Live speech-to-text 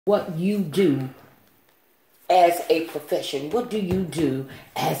what you do as a profession. What do you do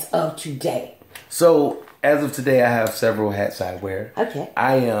as of today? So, as of today, I have several hats I wear. Okay.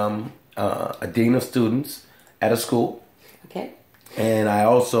 I am a dean of students at a school. Okay. And I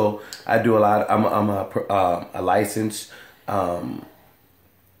do a lot. I'm a licensed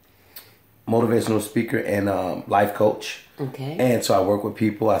motivational speaker and life coach. Okay. And so I work with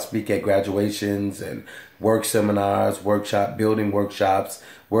people. I speak at graduations and work seminars, building workshops,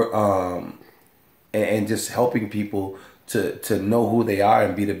 and just helping people to know who they are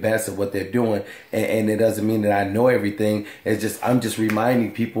and be the best at what they're doing. And it doesn't mean that I know everything. It's just I'm just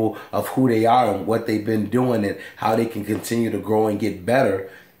reminding people of who they are and what they've been doing and how they can continue to grow and get better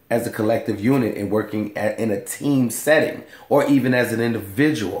as a collective unit and working in a team setting or even as an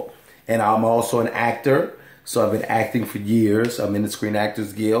individual. And I'm also an actor. So I've been acting for years. I'm in the Screen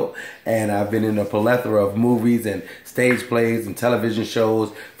Actors Guild, and I've been in a plethora of movies and stage plays and television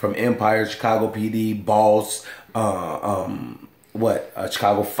shows from Empire, Chicago PD, Boss,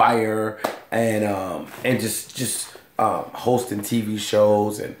 Chicago Fire, and just hosting TV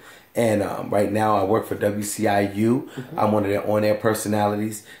shows and right now I work for WCIU. Mm-hmm. I'm one of their on-air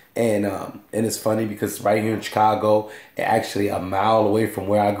personalities. And it's funny because right here in Chicago, actually a mile away from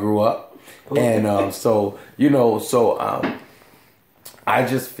where I grew up. And I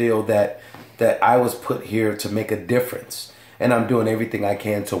just feel that I was put here to make a difference. And I'm doing everything I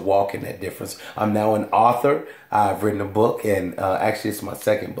can to walk in that difference. I'm now an author. I've written a book, and actually it's my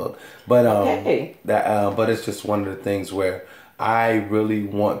second book. But but it's just one of the things where I really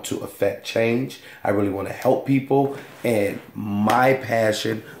want to affect change. I really want to help people. And my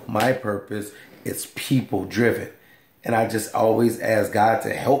passion, my purpose is people driven. And I just always ask God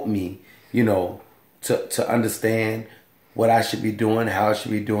to help me, to understand what I should be doing, how I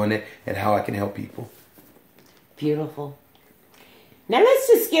should be doing it, and how I can help people. Beautiful. Now let's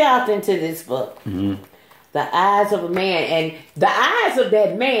just get off into this book. Mm-hmm. The Eyes of a Man. And the eyes of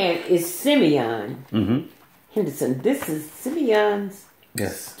that man is Simeon Henderson. This is Simeon's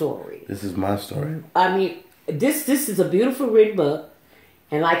story. This is my story. I mean, this is a beautiful written book.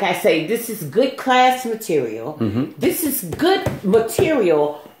 And like I say, this is good class material. Mm-hmm. This is good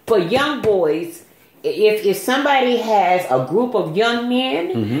material for young boys. If somebody has a group of young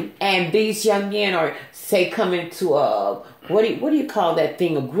men, and these young men are, say, coming to a, what do you call that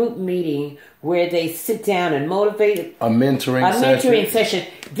thing? A group meeting where they sit down and motivate. A mentoring session.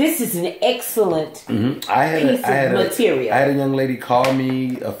 This is an excellent piece of material. I had a young lady call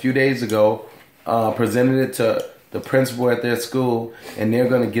me a few days ago, presented it to the principal at their school, and they're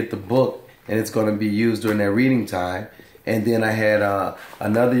going to get the book, and it's going to be used during their reading time. And then I had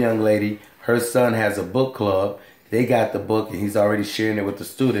another young lady. Her son has a book club. They got the book, and he's already sharing it with the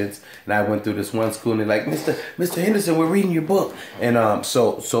students. And I went through this one school, and they're like, Mr. Henderson, we're reading your book. And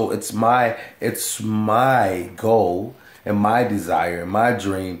so it's my goal and my desire and my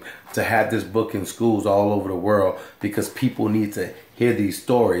dream to have this book in schools all over the world, because people need to hear these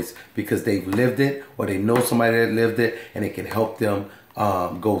stories because they've lived it or they know somebody that lived it, and it can help them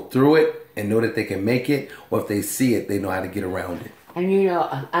go through it and know that they can make it, or if they see it, they know how to get around it. And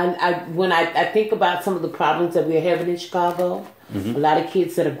when I think about some of the problems that we're having in Chicago, a lot of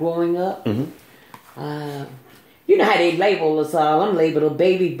kids that are growing up, you know how they label us all. I'm labeled a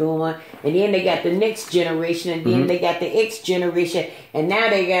baby boomer, and then they got the next generation, and then they got the X generation, and now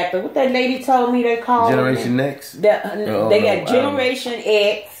they got what that lady told me they call Generation Nex. They got Generation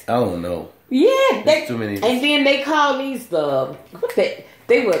X. I don't know. Yeah, too many. And then they call these that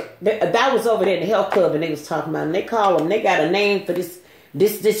was over there in the health club, and they was talking about them. They call them. They got a name for this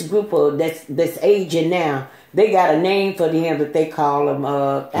group of that's aging now. They got a name for them that they call them.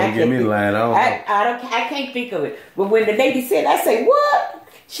 Don't give me the line. I can't think of it. But when the lady said, I say, what?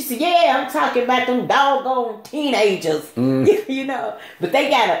 She said, yeah, I'm talking about them doggone teenagers. But they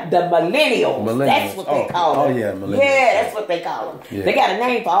got the millennials. That's what they call them. Oh yeah, millennials. Yeah, that's what they call them. Yeah. They got a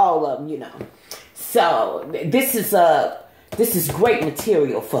name for all of them. So this is great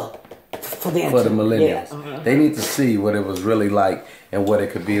material for them. For the millennials. Yeah. They need to see what it was really like and what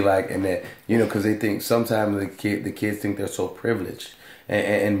it could be like, and that, because they think sometimes the kids think they're so privileged,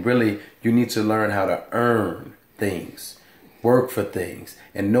 and really you need to learn how to earn things, work for things,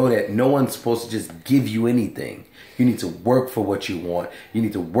 and know that no one's supposed to just give you anything. You need to work for what you want. You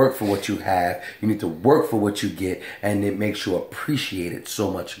need to work for what you have. You need to work for what you get, and it makes you appreciate it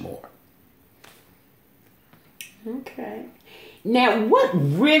so much more. Okay. Now, what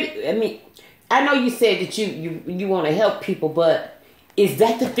really, I know you said that you want to help people, but is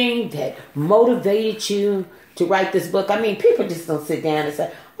that the thing that motivated you to write this book? People just don't sit down and say,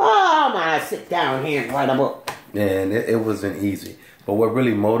 oh, I'm going to sit down here and write a book. And it wasn't easy. But what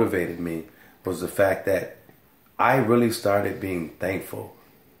really motivated me was the fact that I really started being thankful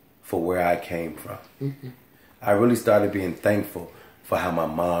for where I came from. Mm-hmm. I really started being thankful for how my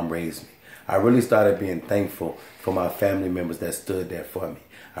mom raised me. I really started being thankful for my family members that stood there for me.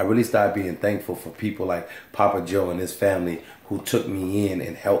 I really started being thankful for people like Papa Joe and his family who took me in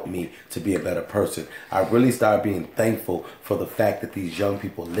and helped me to be a better person. I really started being thankful for the fact that these young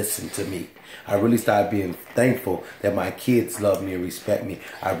people listen to me. I really started being thankful that my kids love me and respect me.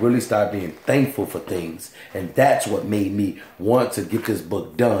 I really started being thankful for things. And that's what made me want to get this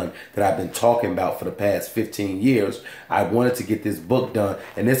book done that I've been talking about for the past 15 years. I wanted to get this book done,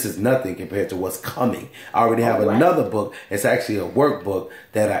 and this is nothing compared to what's coming. I already have another book. It's actually a workbook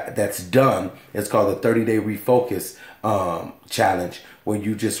that's done. It's called the 30-Day Refocus Challenge, where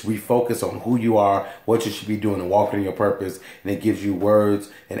you just refocus on who you are, what you should be doing, and walking in your purpose. And it gives you words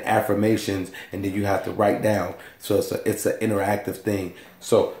and affirmations, and then you have to write down. So it's an interactive thing.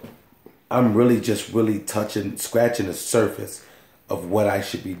 So I'm really scratching the surface of what I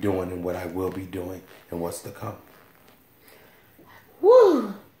should be doing and what I will be doing and what's to come.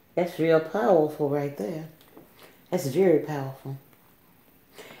 Woo! That's real powerful right there. That's very powerful.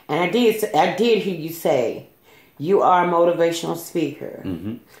 And I did hear you say you are a motivational speaker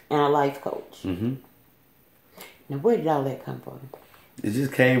and a life coach. Mm-hmm. Now, where did all that come from? It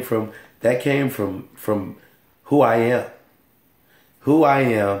just came from who I am. Who I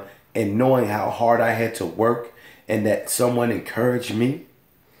am, and knowing how hard I had to work, and that someone encouraged me.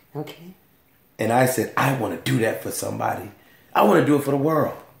 Okay. And I said, I want to do that for somebody. I want to do it for the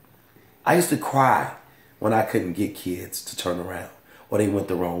world. I used to cry when I couldn't get kids to turn around or they went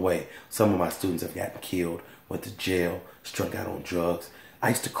the wrong way. Some of my students have gotten killed, went to jail, struck out on drugs. I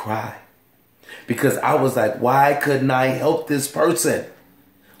used to cry because I was like, why couldn't I help this person?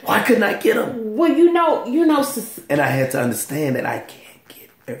 Why couldn't I get them? Well, you know. And I had to understand that I can't get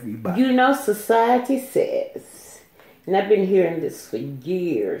everybody. You know, society says, and I've been hearing this for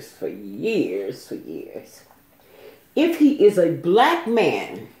years. If he is a black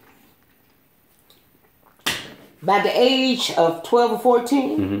man by the age of 12 or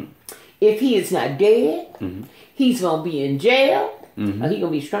 14, if he is not dead, he's going to be in jail, or he's going to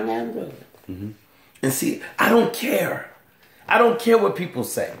be strung out in drugs. And see, I don't care. I don't care what people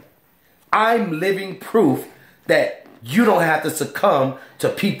say. I'm living proof that you don't have to succumb to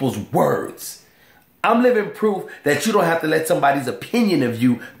people's words. I'm living proof that you don't have to let somebody's opinion of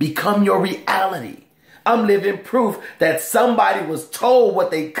you become your reality. I'm living proof that somebody was told what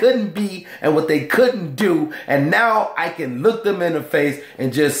they couldn't be and what they couldn't do, and now I can look them in the face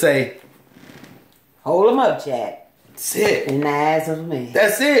and just say, hold them up, Jack. That's it. In the eyes of me.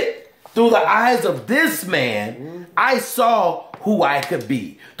 That's it. Through the eyes of this man, I saw who I could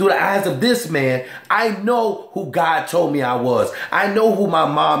be. Through the eyes of this man, I know who God told me I was. I know who my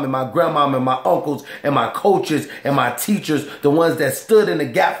mom and my grandmom and my uncles and my coaches and my teachers, the ones that stood in the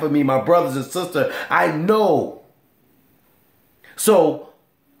gap for me, my brothers and sisters, I know. So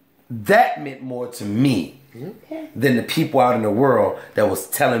that meant more to me than the people out in the world that was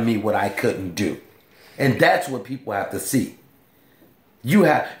telling me what I couldn't do. And that's what people have to see. You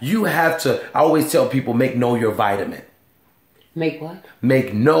have to, I always tell people, know your vitamin. Make what?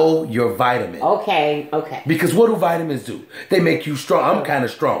 Know your vitamin. Okay. Because what do vitamins do? They make you strong. I'm kind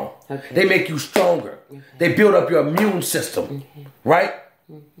of strong. Okay. They make you stronger. Okay. They build up your immune system. Okay. Right?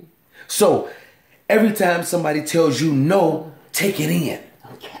 Mm-hmm. So every time somebody tells you no, take it in.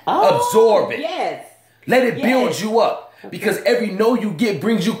 Okay. Absorb it. Yes. Let it build you up. Because every no you get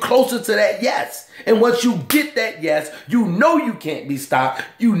brings you closer to that yes. And once you get that yes, you know you can't be stopped.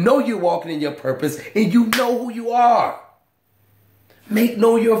 You know you're walking in your purpose. And you know who you are.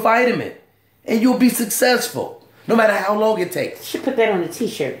 Know your vitamin. And you'll be successful. No matter how long it takes. You should put that on a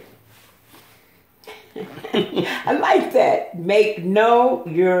t-shirt. I like that. Know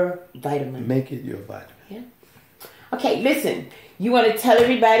your vitamin. Make it your vitamin. Yeah. Okay, listen. You want to tell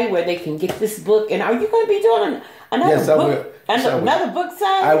everybody where they can get this book? And are you going to be doing another book? Another book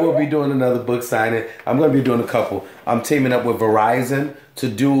signing? I will be doing another book signing. I'm going to be doing a couple. I'm teaming up with Verizon to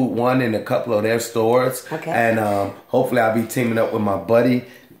do one in a couple of their stores. Okay. And hopefully I'll be teaming up with my buddy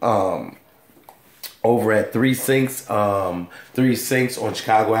over at Three Sinks on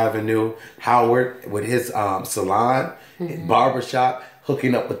Chicago Avenue, Howard, with his salon, barbershop.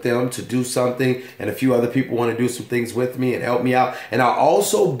 Hooking up with them to do something, and a few other people want to do some things with me and help me out. And I'll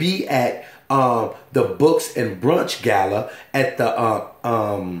also be at the Books and Brunch Gala at the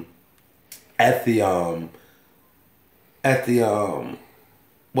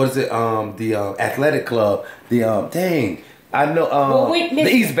what is it? The athletic club. I know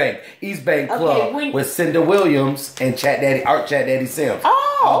the East Bank Club Okay, with Cinda Williams and Art Chat Daddy Sims.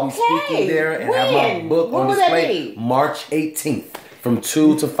 Oh, I'll be speaking there and have my book on display March 18th from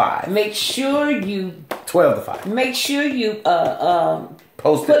 2 to 5. Make sure you 12 to 5. Make sure you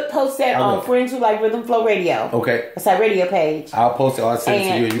post that on Friends Who Like Rhythm Flow Radio. Okay. That's our radio page. I'll post it. I'll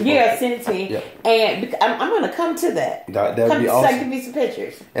send it to you. Send it to me. Yep. And I'm going to come to that. That would be awesome. Give me some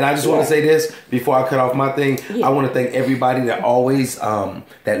pictures. And I just want to say this before I cut off my thing. I want to thank everybody that always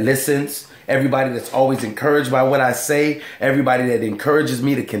that listens. Everybody that's always encouraged by what I say. Everybody that encourages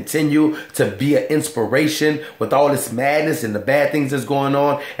me to continue to be an inspiration with all this madness and the bad things that's going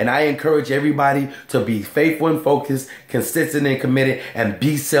on. And I encourage everybody to be faithful and focused, consistent and committed, and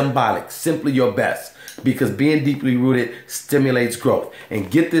be symbolic. Simply your best. Because being deeply rooted stimulates growth.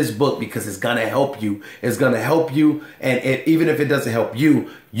 And get this book because it's going to help you. It's going to help you. And even if it doesn't help you,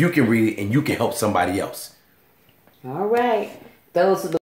 you can read it and you can help somebody else. All right. Those are the